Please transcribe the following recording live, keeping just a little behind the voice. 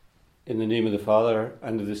In the name of the Father,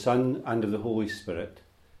 and of the Son, and of the Holy Spirit.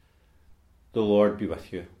 The Lord be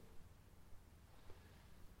with you.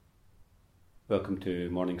 Welcome to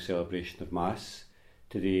morning celebration of Mass.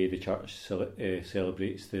 Today the Church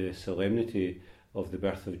celebrates the solemnity of the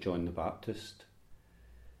birth of John the Baptist.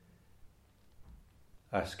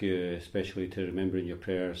 I ask you especially to remember in your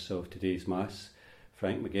prayers of today's Mass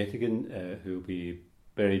Frank McGettigan, who will be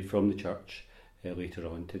buried from the Church later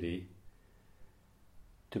on today.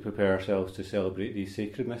 To prepare ourselves to celebrate these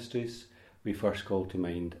sacred mysteries, we first call to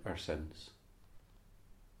mind our sins.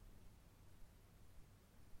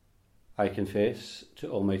 I confess to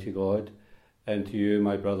Almighty God and to you,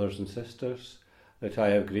 my brothers and sisters, that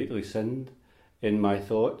I have greatly sinned in my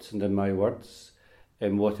thoughts and in my words,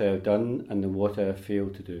 in what I have done and in what I have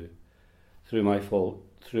failed to do, through my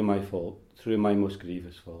most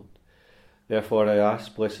grievous fault. Therefore I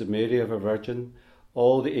ask Blessed Mary, ever Virgin,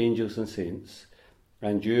 all the angels and saints,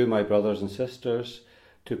 and you, my brothers and sisters,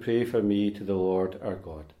 to pray for me to the Lord our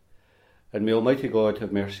God. And may Almighty God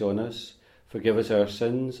have mercy on us, forgive us our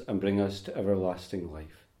sins, and bring us to everlasting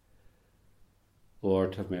life.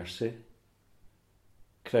 Lord, have mercy.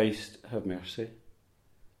 Christ, have mercy.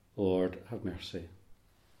 Lord, have mercy.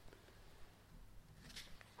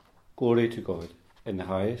 Glory to God in the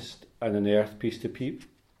highest, and on earth peace to people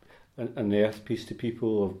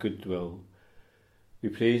of good will. We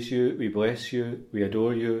praise you, we bless you, we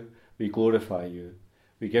adore you, we glorify you.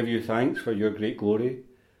 We give you thanks for your great glory,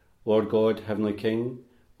 Lord God, Heavenly King,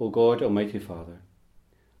 O God, Almighty Father.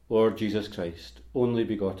 Lord Jesus Christ, only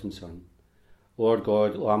begotten Son. Lord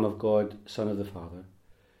God, Lamb of God, Son of the Father.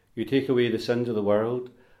 You take away the sins of the world,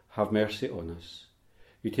 have mercy on us.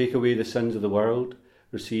 You take away the sins of the world,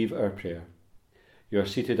 receive our prayer. You are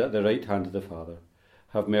seated at the right hand of the Father,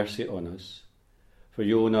 have mercy on us. For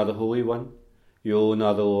you alone are the Holy One, you alone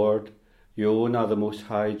are the Lord, you alone are the Most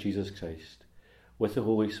High Jesus Christ, with the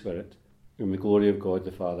Holy Spirit, in the glory of God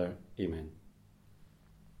the Father. Amen.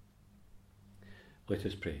 Let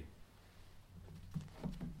us pray.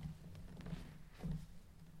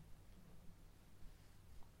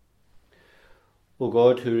 O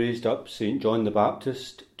God, who raised up St. John the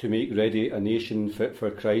Baptist to make ready a nation fit for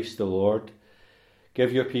Christ the Lord,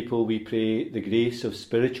 give your people, we pray, the grace of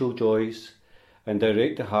spiritual joys, and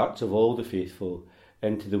direct the hearts of all the faithful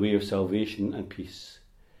into the way of salvation and peace.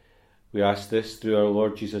 We ask this through our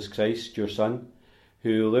Lord Jesus Christ, your Son,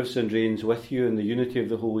 who lives and reigns with you in the unity of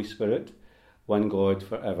the Holy Spirit, one God,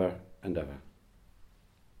 for ever and ever.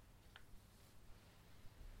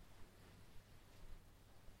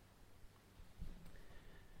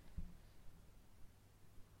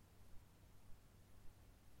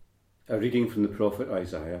 A reading from the prophet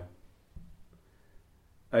Isaiah.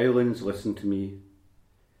 Islands, listen to me.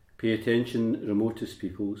 Pay attention, remotest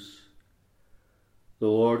peoples. The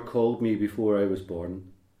Lord called me before I was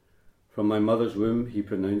born. From my mother's womb he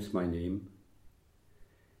pronounced my name.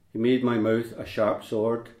 He made my mouth a sharp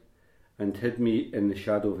sword and hid me in the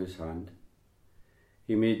shadow of his hand.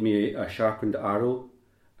 He made me a sharpened arrow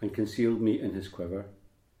and concealed me in his quiver.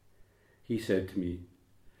 He said to me,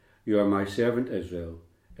 You are my servant Israel,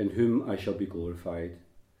 in whom I shall be glorified.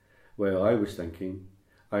 While I was thinking,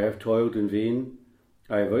 I have toiled in vain,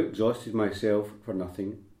 I have exhausted myself for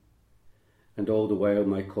nothing. And all the while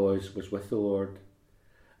my cause was with the Lord,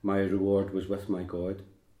 my reward was with my God.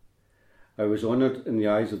 I was honoured in the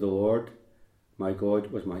eyes of the Lord, my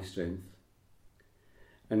God was my strength.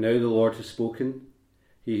 And now the Lord has spoken,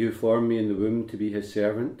 he who formed me in the womb to be his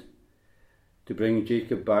servant, to bring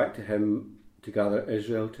Jacob back to him, to gather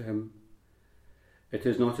Israel to him. It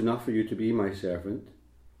is not enough for you to be my servant,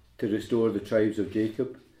 to restore the tribes of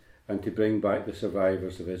Jacob, and to bring back the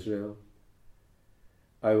survivors of Israel.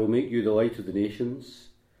 I will make you the light of the nations,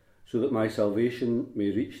 so that my salvation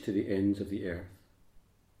may reach to the ends of the earth.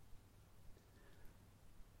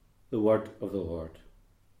 The word of the Lord.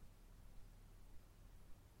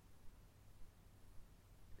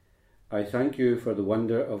 I thank you for the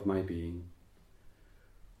wonder of my being.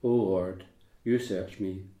 O Lord, you search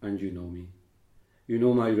me and you know me. You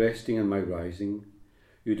know my resting and my rising.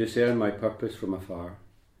 You discern my purpose from afar.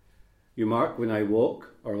 You mark when I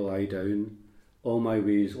walk or lie down. All my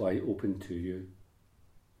ways lie open to you.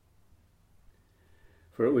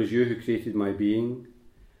 For it was you who created my being,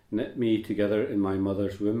 knit me together in my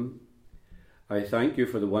mother's womb. I thank you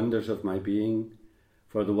for the wonders of my being,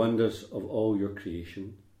 for the wonders of all your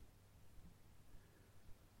creation.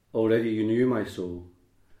 Already you knew my soul.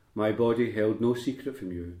 My body held no secret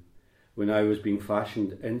from you, when I was being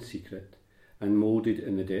fashioned in secret and moulded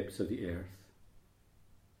in the depths of the earth.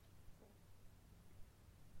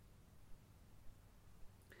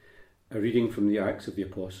 A reading from the Acts of the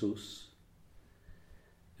Apostles.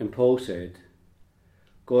 And Paul said,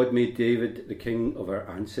 God made David the king of our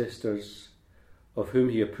ancestors, of whom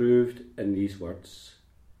he approved in these words,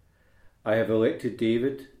 I have elected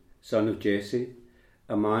David, son of Jesse,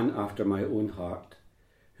 a man after my own heart,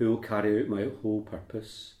 who will carry out my whole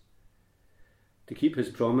purpose. To keep his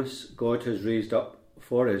promise, God has raised up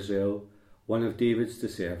for Israel one of David's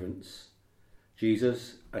descendants,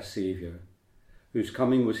 Jesus, a Saviour, whose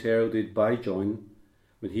coming was heralded by John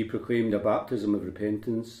when he proclaimed a baptism of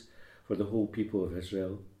repentance for the whole people of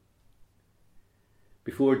Israel.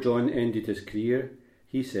 Before John ended his career,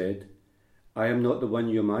 he said, I am not the one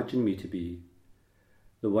you imagine me to be.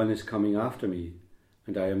 The one is coming after me,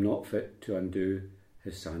 and I am not fit to undo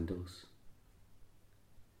his sandals.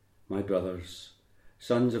 My brothers,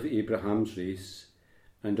 sons of Abraham's race,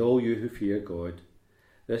 and all you who fear God,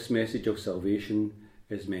 this message of salvation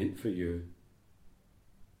is meant for you.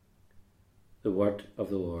 The word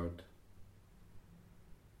of the Lord.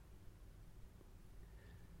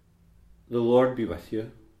 The Lord be with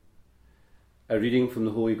you. A reading from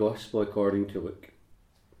the Holy Gospel according to Luke.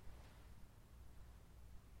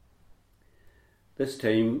 The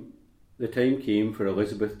time came for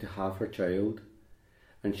Elizabeth to have her child,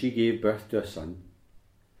 and she gave birth to a son.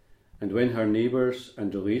 And when her neighbours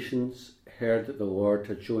and relations heard that the Lord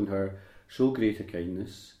had shown her so great a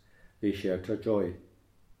kindness, they shared her joy.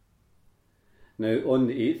 Now on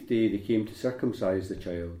the 8th day they came to circumcise the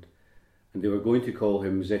child, and they were going to call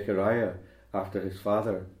him Zechariah after his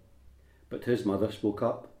father. But his mother spoke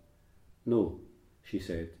up. No, she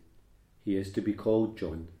said, he is to be called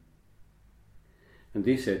John. And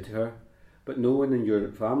they said to her, but no one in your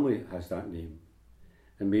family has that name,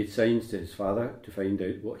 and made signs to his father to find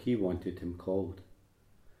out what he wanted him called.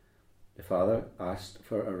 The father asked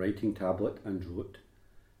for a writing tablet and wrote,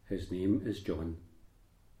 his name is John.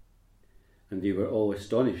 And they were all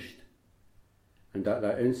astonished. And at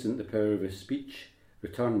that instant the power of his speech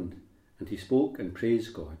returned, and he spoke and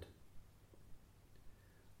praised God.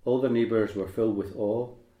 All the neighbours were filled with awe,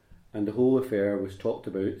 and the whole affair was talked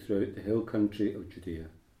about throughout the hill country of Judea.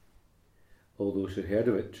 All those who heard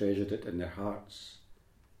of it treasured it in their hearts.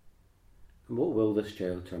 And what will this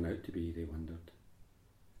child turn out to be, they wondered.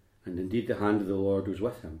 And indeed the hand of the Lord was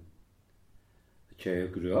with him. The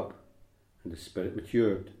child grew up, and his spirit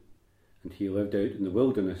matured, and he lived out in the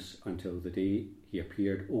wilderness until the day he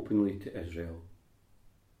appeared openly to Israel.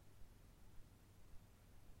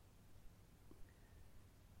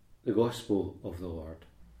 The Gospel of the Lord.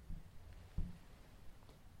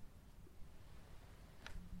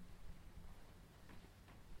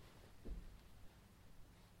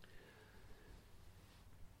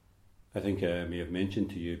 I think I may have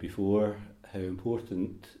mentioned to you before how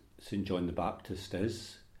important St. John the Baptist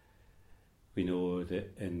is. We know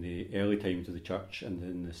that in the early times of the church and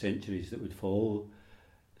in the centuries that would follow,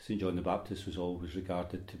 St. John the Baptist was always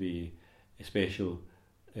regarded to be special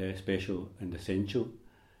and essential.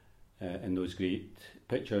 In those great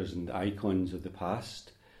pictures and icons of the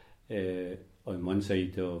past, on one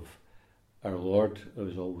side of our Lord there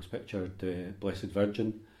was always pictured the Blessed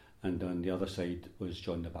Virgin, and on the other side was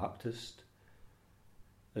John the Baptist.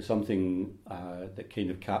 There's something that kind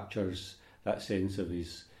of captures that sense of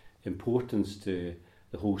his importance to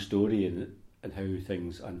the whole story and how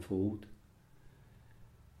things unfold.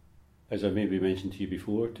 As I maybe mentioned to you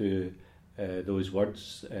before, to those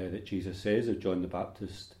words that Jesus says of John the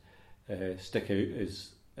Baptist stick out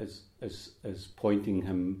as pointing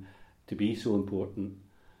him to be so important.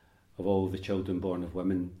 Of all the children born of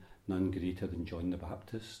women, none greater than John the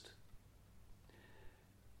Baptist.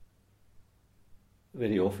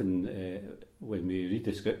 Very often when we read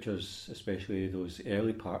the scriptures, especially those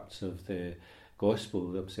early parts of the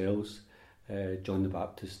Gospel themselves, John the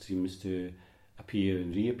Baptist seems to appear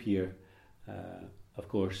and reappear. Of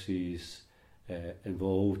course, he's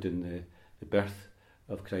involved in the birth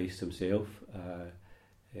of Christ himself.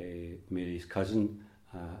 Mary's cousin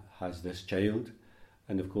has this child,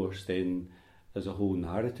 and of course then there's a whole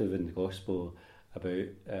narrative in the Gospel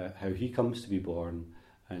about how he comes to be born,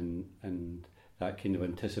 and that kind of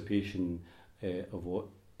anticipation of what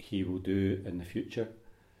he will do in the future.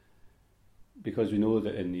 Because we know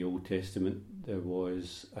that in the Old Testament there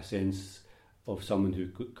was a sense of someone who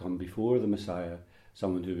could come before the Messiah,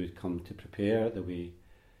 someone who would come to prepare the way.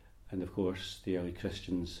 And of course the early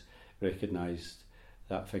Christians recognised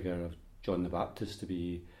that figure of John the Baptist to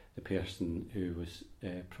be the person who was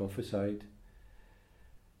prophesied.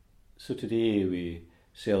 So today we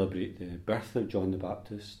celebrate the birth of John the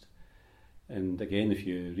Baptist. And again, if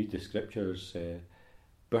you read the scriptures,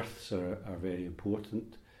 births are very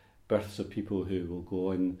important. Births of people who will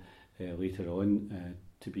go on later on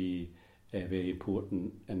to be very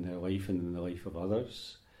important in their life and in the life of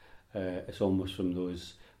others. It's almost from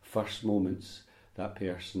those first moments that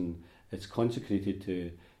person is consecrated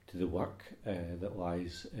to the work that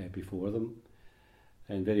lies before them.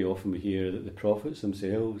 And very often we hear that the prophets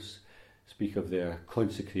themselves speak of their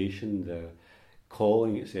consecration, their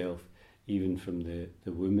calling itself, even from the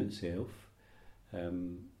womb itself.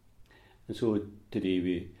 And so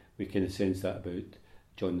today we kind of sense that about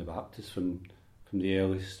John the Baptist from the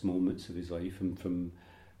earliest moments of his life, and from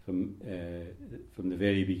the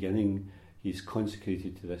very beginning. He's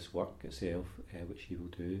consecrated to this work itself, which he will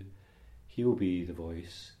do. He will be the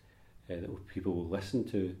voice that people will listen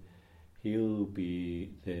to. He'll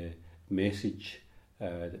be the message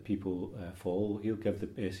that people follow. He'll give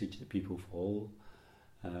the message that people follow.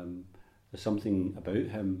 There's something about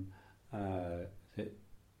him that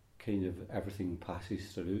kind of everything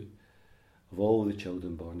passes through. Of all the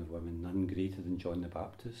children born of women, none greater than John the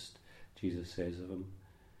Baptist, Jesus says of him.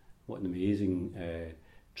 What an amazing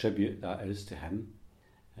tribute that is to him.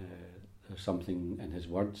 There's something in his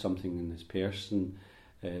word, something in his person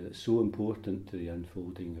that's so important to the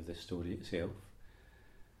unfolding of the story itself.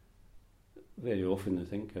 Very often, I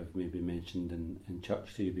think I've maybe mentioned in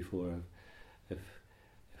church to you before, if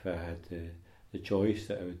I had the choice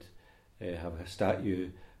that I would have a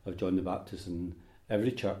statue of John the Baptist in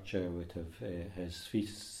every church, I would have his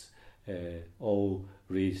feasts all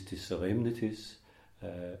raised to solemnities,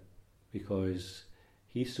 because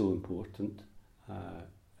he's so important.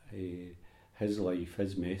 His life,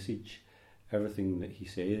 his message, everything that he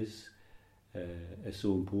says is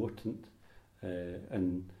so important,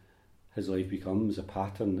 and his life becomes a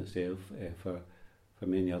pattern itself for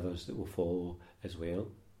many others that will follow as well.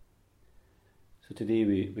 So today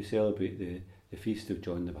we celebrate the feast of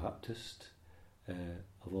John the Baptist.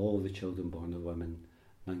 Of all the children born of women,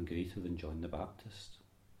 none greater than John the Baptist.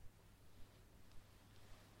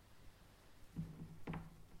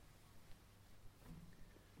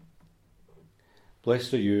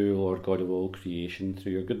 Blessed are you, Lord God of all creation.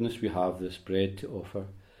 Through your goodness we have this bread to offer,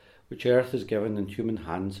 which earth has given and human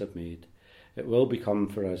hands have made. It will become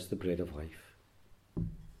for us the bread of life.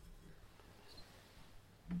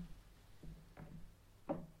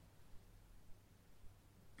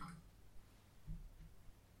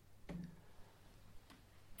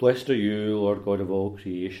 Blessed are you, Lord God of all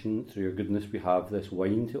creation. Through your goodness we have this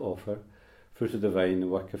wine to offer, fruit of the vine, the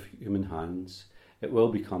work of human hands. It will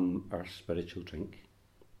become our spiritual drink.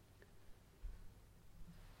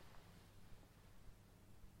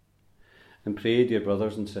 And pray, dear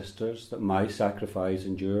brothers and sisters, that my sacrifice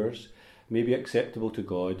and yours may be acceptable to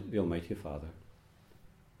God, the Almighty Father.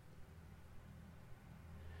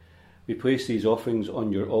 We place these offerings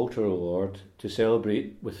on your altar, O Lord, to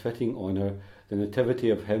celebrate with fitting honour the nativity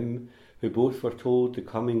of him who both foretold the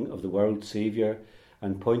coming of the world's Saviour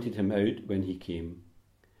and pointed him out when he came,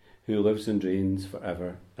 who lives and reigns for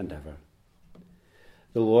ever and ever.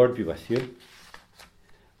 The Lord be with you.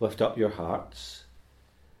 Lift up your hearts.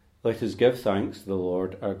 Let us give thanks to the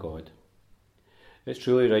Lord our God. It's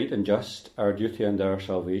truly right and just, our duty and our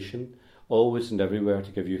salvation, always and everywhere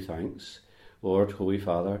to give you thanks, Lord, Holy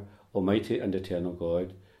Father, Almighty and eternal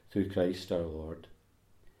God, through Christ our Lord.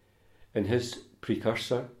 In his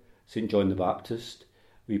precursor, St. John the Baptist,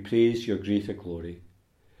 we praise your greater glory,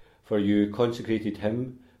 for you consecrated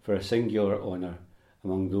him for a singular honour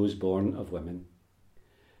among those born of women.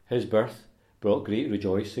 His birth brought great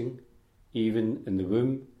rejoicing. Even in the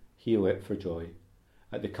womb he wept for joy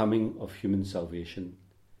at the coming of human salvation.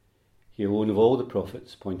 He alone of all the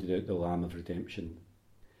prophets pointed out the Lamb of redemption.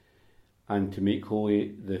 And to make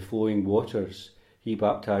holy the flowing waters, he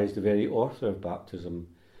baptised the very author of baptism,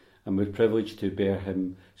 and was privileged to bear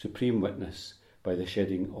him supreme witness by the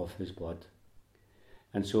shedding of his blood.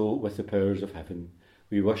 And so, with the powers of heaven,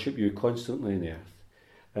 we worship you constantly in earth,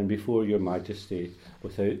 and before your majesty, we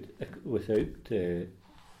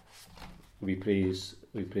praise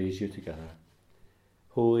you together.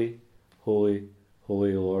 Holy, holy,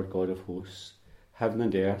 holy Lord God of hosts, heaven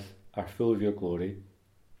and earth are full of your glory.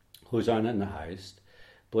 Hosanna in the highest.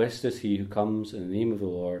 Blessed is he who comes in the name of the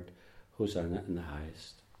Lord. Hosanna in the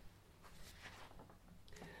highest.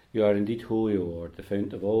 You are indeed holy, O Lord, the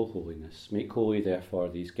fount of all holiness. Make holy, therefore,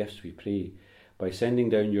 these gifts, we pray, by sending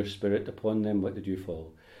down your Spirit upon them like the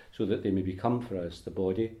dewfall, so that they may become for us the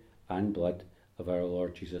body and blood of our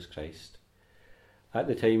Lord Jesus Christ. At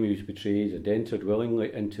the time he was betrayed and entered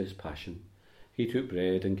willingly into his passion, he took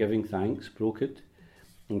bread and, giving thanks, broke it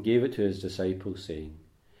and gave it to his disciples, saying,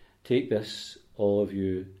 Take this, all of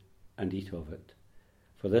you, and eat of it,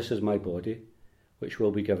 for this is my body, which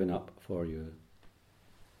will be given up for you.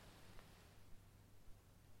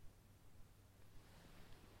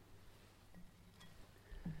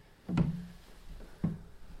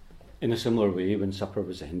 In a similar way, when supper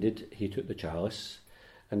was ended, he took the chalice,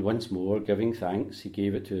 and once more, giving thanks, he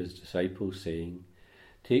gave it to his disciples, saying,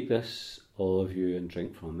 "Take this, all of you, and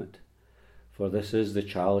drink from it, for this is the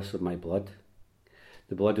chalice of my blood,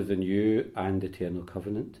 the blood of the new and eternal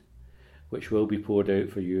covenant, which will be poured out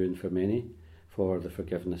for you and for many for the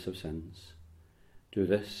forgiveness of sins. Do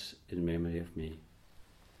this in memory of me."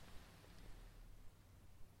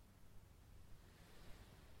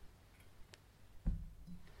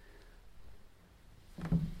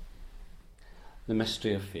 The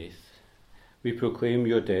mystery of faith. We proclaim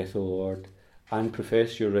your death, O Lord, and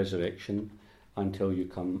profess your resurrection until you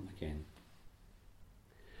come again.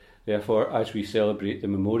 Therefore, as we celebrate the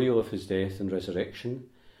memorial of his death and resurrection,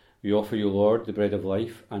 we offer you, Lord, the bread of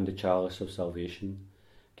life and the chalice of salvation,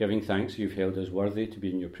 giving thanks you've held us worthy to be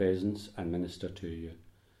in your presence and minister to you.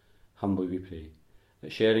 Humbly we pray,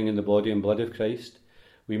 that sharing in the body and blood of Christ,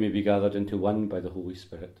 we may be gathered into one by the Holy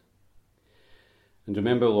Spirit. And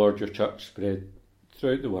remember, Lord, your church spread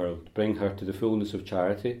throughout the world. Bring her to the fullness of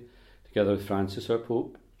charity, together with Francis our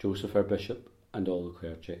Pope, Joseph our Bishop, and all the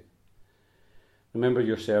clergy. Remember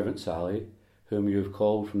your servant Sally, whom you have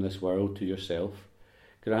called from this world to yourself.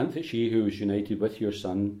 Grant that she who was united with your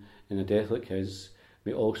Son in a death like his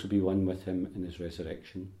may also be one with him in his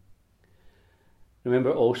resurrection.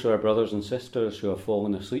 Remember also our brothers and sisters who have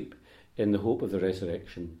fallen asleep in the hope of the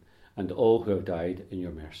resurrection, and all who have died in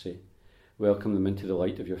your mercy. Welcome them into the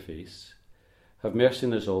light of your face. Have mercy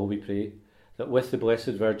on us all, we pray, that with the Blessed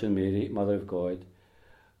Virgin Mary, Mother of God,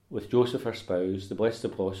 with Joseph our spouse, the blessed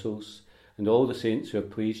apostles, and all the saints who have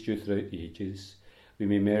pleased you throughout the ages, we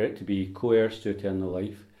may merit to be co-heirs to eternal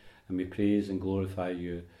life, and may praise and glorify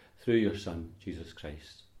you through your Son, Jesus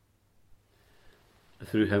Christ.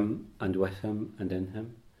 Through him, and with him, and in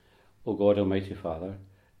him, O God, Almighty Father,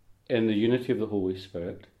 in the unity of the Holy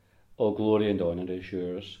Spirit, all glory and honour is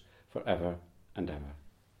yours for ever and ever.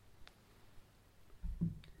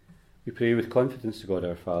 We pray with confidence to God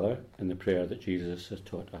our Father in the prayer that Jesus has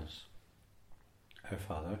taught us. Our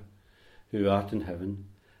Father, who art in heaven,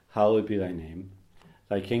 hallowed be thy name.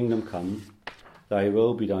 Thy kingdom come, thy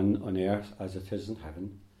will be done on earth as it is in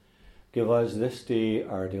heaven. Give us this day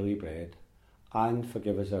our daily bread, and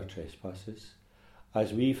forgive us our trespasses,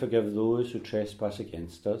 as we forgive those who trespass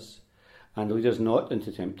against us. And lead us not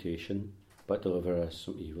into temptation, but deliver us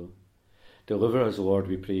from evil. Deliver us, Lord,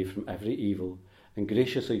 we pray, from every evil, and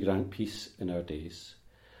graciously grant peace in our days,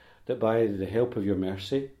 that by the help of your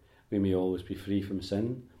mercy we may always be free from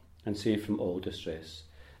sin and safe from all distress,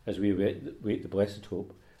 as we wait the blessed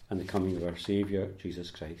hope and the coming of our Saviour,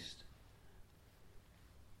 Jesus Christ.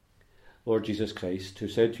 Lord Jesus Christ, who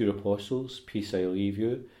said to your apostles, "Peace I leave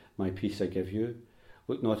you, my peace I give you,"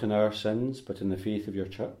 look not on our sins, but in the faith of your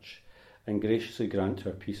church, and graciously grant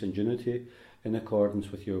her peace and unity in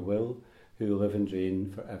accordance with your will, who live and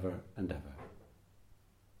reign for ever and ever.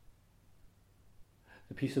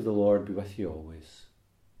 The peace of the Lord be with you always.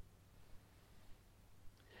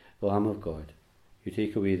 The Lamb of God, you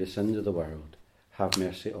take away the sins of the world, have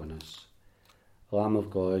mercy on us. Lamb of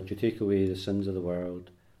God, you take away the sins of the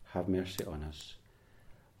world, have mercy on us.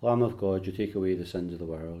 Lamb of God, you take away the sins of the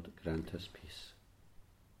world, grant us peace.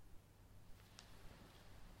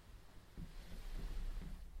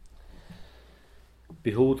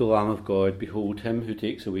 Behold the Lamb of God, behold him who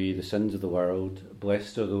takes away the sins of the world.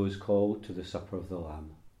 Blessed are those called to the supper of the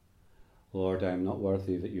Lamb. Lord, I am not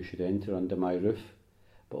worthy that you should enter under my roof,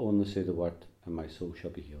 but only say the word, and my soul shall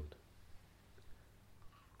be healed.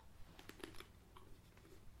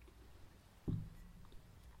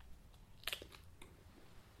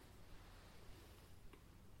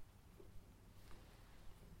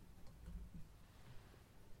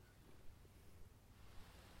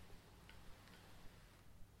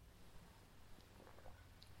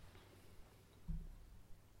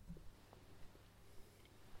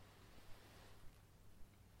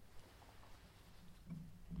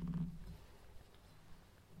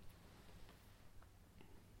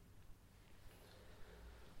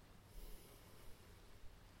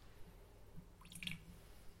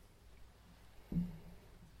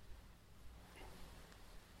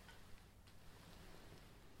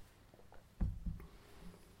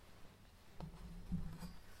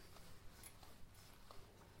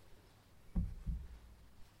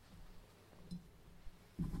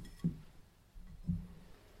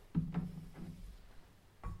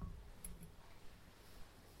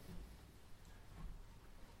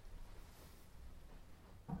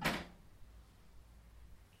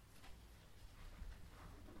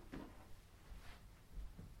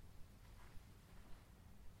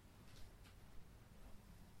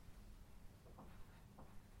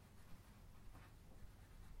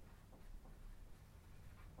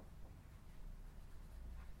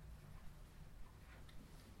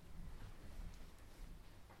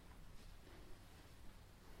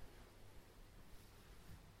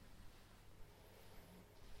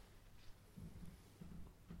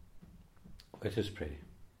 Let us pray.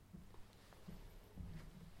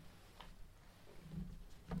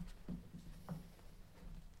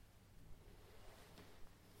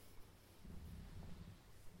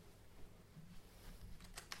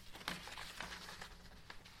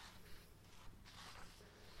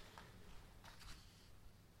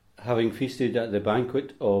 Having feasted at the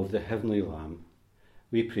banquet of the heavenly Lamb,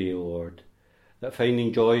 we pray, O Lord, that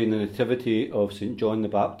finding joy in the nativity of St. John the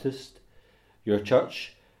Baptist, your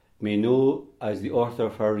Church may know, as the author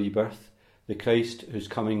of her rebirth, the Christ whose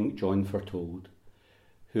coming John foretold,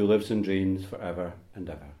 who lives and reigns for ever and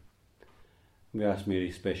ever. We ask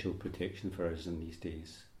Mary's special protection for us in these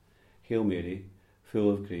days. Hail Mary,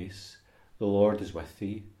 full of grace, the Lord is with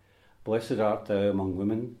thee. Blessed art thou among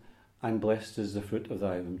women, and blessed is the fruit of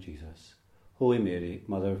thy womb, Jesus. Holy Mary,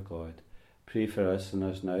 Mother of God, pray for us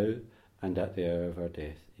sinners now and at the hour of our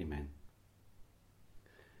death. Amen.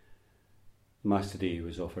 The Mass today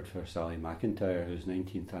was offered for Sally McIntyre, whose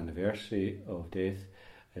 19th anniversary of death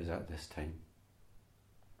is at this time.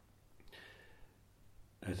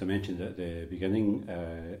 As I mentioned at the beginning,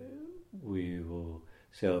 we will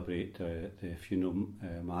celebrate the funeral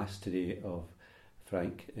Mass today of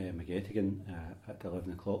Frank McGettigan at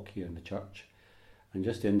 11 o'clock here in the church. And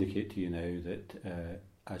just to indicate to you now that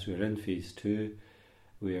as we're in phase 2,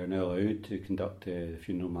 we are now allowed to conduct the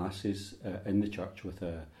funeral masses in the church with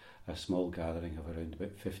a small gathering of around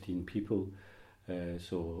about 15 people.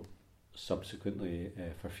 So subsequently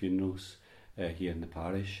for funerals here in the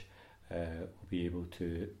parish, we'll be able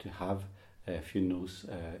to have funerals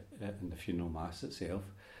in the funeral mass itself.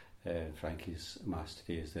 Frankie's mass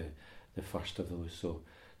today is the first of those, so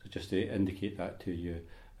just to indicate that to you,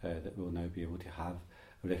 that we'll now be able to have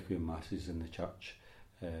requiem masses in the church.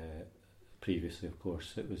 Previously, of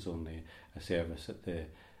course, it was only a service at the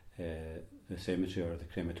cemetery or the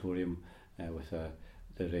crematorium with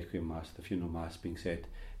the requiem mass, the funeral mass being said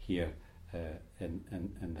here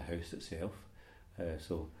in the house itself.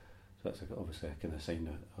 So that's obviously a kind of sign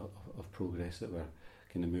of progress that we're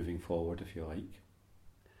kind of moving forward, if you like.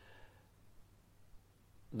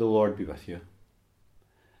 The Lord be with you,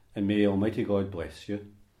 and may Almighty God bless you,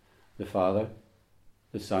 the Father,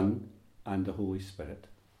 the Son, and the Holy Spirit.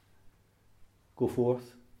 Go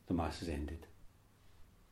forth, the Mass is ended.